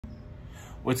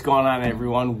What's going on,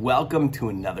 everyone? Welcome to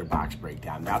another box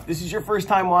breakdown. Now, if this is your first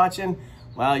time watching,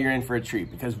 well, you're in for a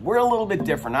treat because we're a little bit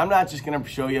different. I'm not just gonna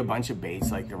show you a bunch of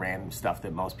baits like the random stuff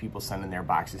that most people send in their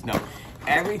boxes. No,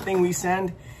 everything we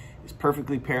send is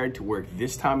perfectly paired to work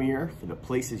this time of year for the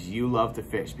places you love to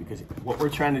fish, because what we're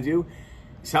trying to do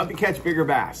is help you catch bigger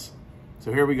bass.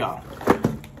 So here we go.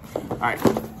 All right,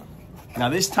 now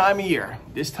this time of year,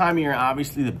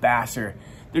 obviously the bass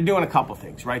they're doing a couple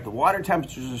things, right? The water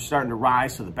temperatures are starting to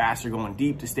rise, so the bass are going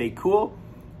deep to stay cool,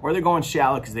 or they're going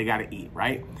shallow because they got to eat,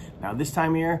 right? Now this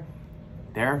time of year,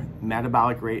 their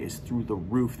metabolic rate is through the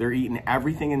roof. They're eating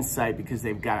everything in sight because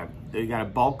they've got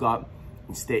to bulk up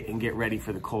and get ready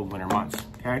for the cold winter months,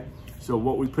 okay? So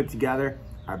what we put together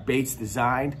are baits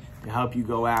designed to help you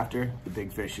go after the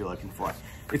big fish you're looking for.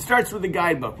 It starts with a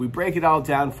guidebook. We break it all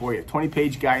down for you.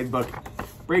 20-page guidebook.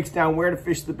 Breaks down where to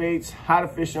fish the baits, how to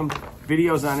fish them,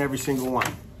 videos on every single one.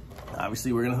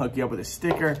 Obviously, we're gonna hook you up with a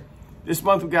sticker. This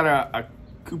month, we've got a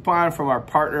coupon from our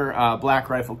partner, Black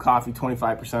Rifle Coffee,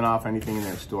 25% off anything in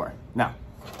their store. Now,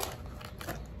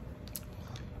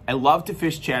 I love to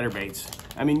fish chatterbaits.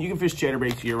 I mean, you can fish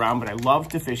chatterbaits year-round, but I love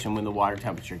to fish them when the water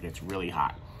temperature gets really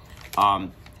hot.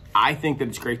 I think that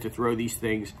it's great to throw these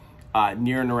things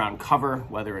near and around cover,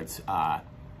 whether it's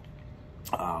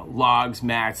logs,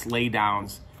 mats,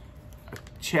 laydowns.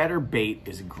 Chatterbait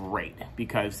is great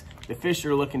because the fish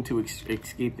are looking to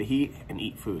escape the heat and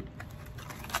eat food.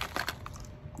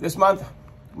 This month,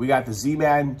 we got the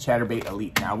Z-Man Chatterbait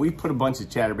Elite. Now, we've put a bunch of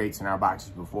chatterbaits in our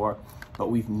boxes before, but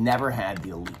we've never had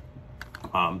the Elite.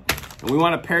 And we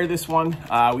want to pair this one.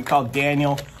 We called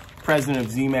Daniel, president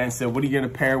of Z-Man, said, what are you going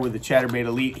to pair with the Chatterbait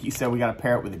Elite? He said, we got to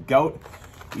pair it with a goat.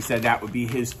 He said that would be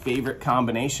his favorite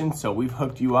combination, so we've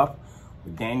hooked you up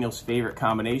with Daniel's favorite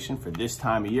combination for this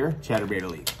time of year, Chatterbait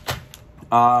Elite.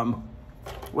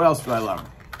 What else do I love?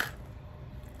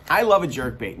 I love a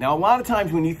jerkbait. Now, a lot of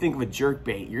times when you think of a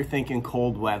jerkbait, you're thinking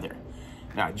cold weather.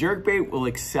 Now, jerkbait will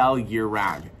excel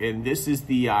year-round, and this is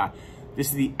the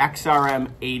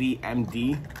XRM 80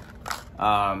 MD.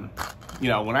 You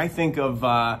know, when I think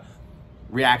of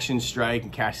Reaction Strike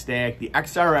and Castaic, the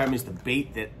XRM is the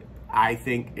bait that I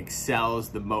think excels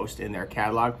the most in their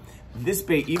catalog. This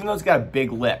bait, even though it's got a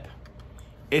big lip,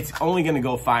 it's only gonna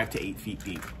go 5 to 8 feet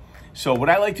deep. So what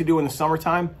I like to do in the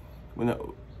summertime, when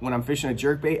I'm fishing a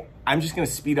jerkbait, I'm just gonna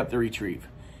speed up the retrieve.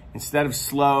 Instead of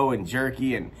slow and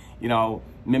jerky and, you know,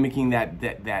 mimicking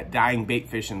that dying bait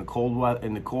fish in the cold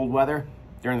weather,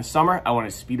 during the summer, I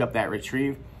wanna speed up that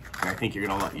retrieve, and I think you're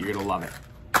gonna love it.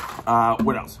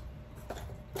 What else?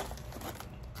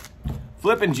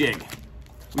 Flip and jig.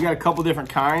 We got a couple different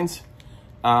kinds.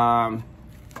 I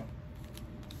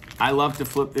love to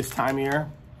flip this time of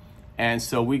year. And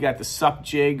so we got the sup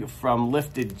jig from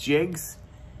Lifted Jigs.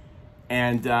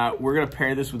 And we're gonna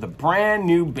pair this with a brand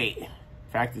new bait. In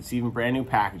fact, it's even brand new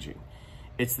packaging.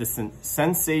 It's the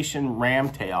Sensation Ram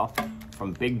Tail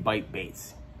from Big Bite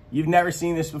Baits. You've never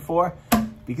seen this before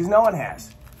because no one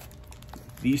has.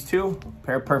 These two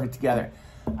pair perfect together.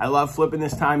 I love flipping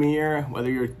this time of year,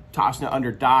 whether you're tossing it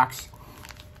under docks,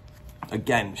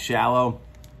 again, shallow.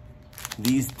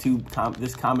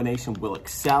 This combination will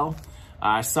excel.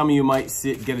 Some of you might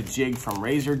get a jig from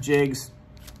Razor Jigs.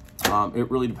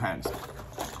 It really depends. All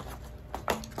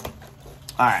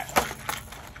right.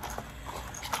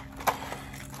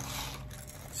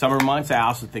 Summer months, I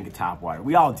also think of topwater.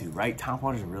 We all do, right?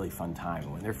 Topwater is a really fun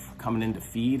time. When they're coming in to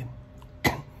feed,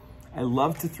 I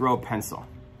love to throw a pencil.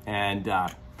 And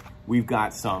we've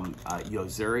got some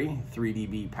YoZuri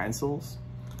 3DB pencils.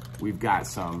 We've got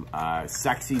some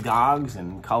sexy dogs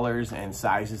and colors and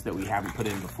sizes that we haven't put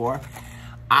in before.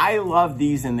 I love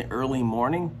these in the early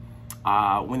morning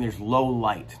when there's low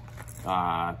light.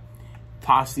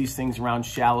 Toss these things around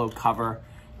shallow cover.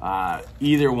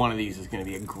 Either one of these is gonna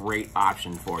be a great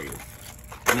option for you.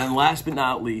 And then last but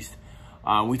not least,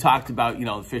 we talked about, you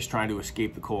know, the fish trying to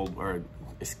escape the cold or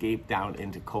escape down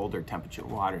into colder temperature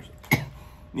waters.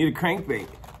 Need a crankbait.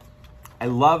 I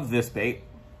love this bait.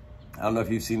 I don't know if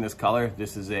you've seen this color.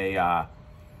 This is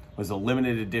was a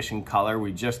limited edition color.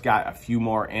 We just got a few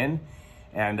more in.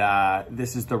 And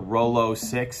this is the Rollo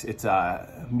 6. It's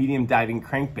a medium diving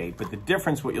crankbait. But the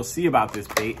difference, what you'll see about this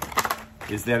bait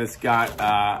is that it's got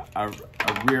a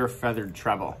rear feathered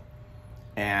treble.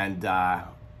 And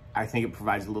I think it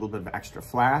provides a little bit of extra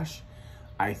flash.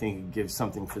 I think it gives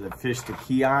something for the fish to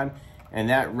key on. And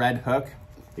that red hook,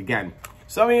 again,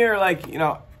 some of you are like, you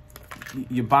know,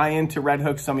 you buy into red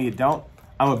hooks, some of you don't.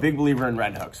 I'm a big believer in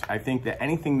red hooks. I think that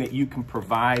anything that you can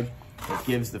provide that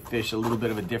gives the fish a little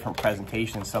bit of a different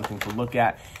presentation, something to look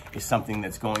at, is something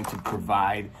that's going to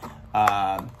provide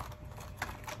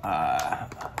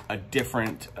something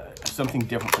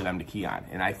different for them to key on.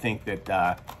 And I think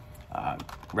that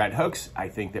red hooks, I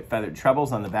think that feathered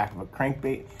trebles on the back of a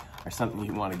crankbait are something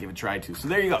you want to give a try to. So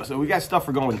there you go. So we got stuff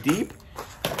for going deep.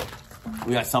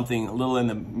 We got something a little in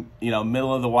the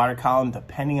middle of the water column,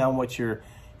 depending on what you're,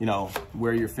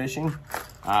 where you're fishing.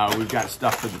 We've got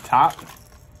stuff for the top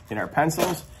in our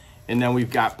pencils, and then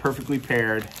we've got perfectly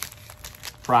paired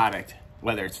product,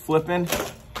 whether it's flipping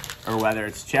or whether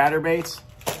it's chatterbaits.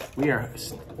 We are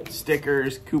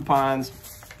stickers, coupons,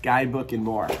 guidebook, and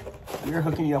more. We are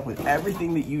hooking you up with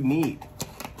everything that you need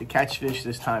to catch fish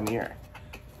this time of year.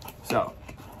 So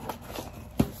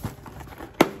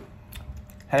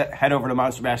head over to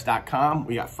monsterbass.com.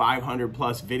 We got 500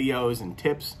 plus videos and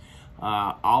tips,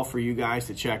 all for you guys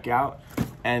to check out.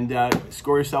 And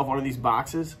score yourself one of these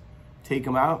boxes. Take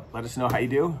them out. Let us know how you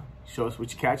do. Show us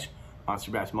what you catch.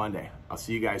 Monster Bass Monday. I'll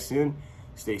see you guys soon.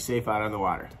 Stay safe out on the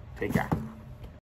water. Take care.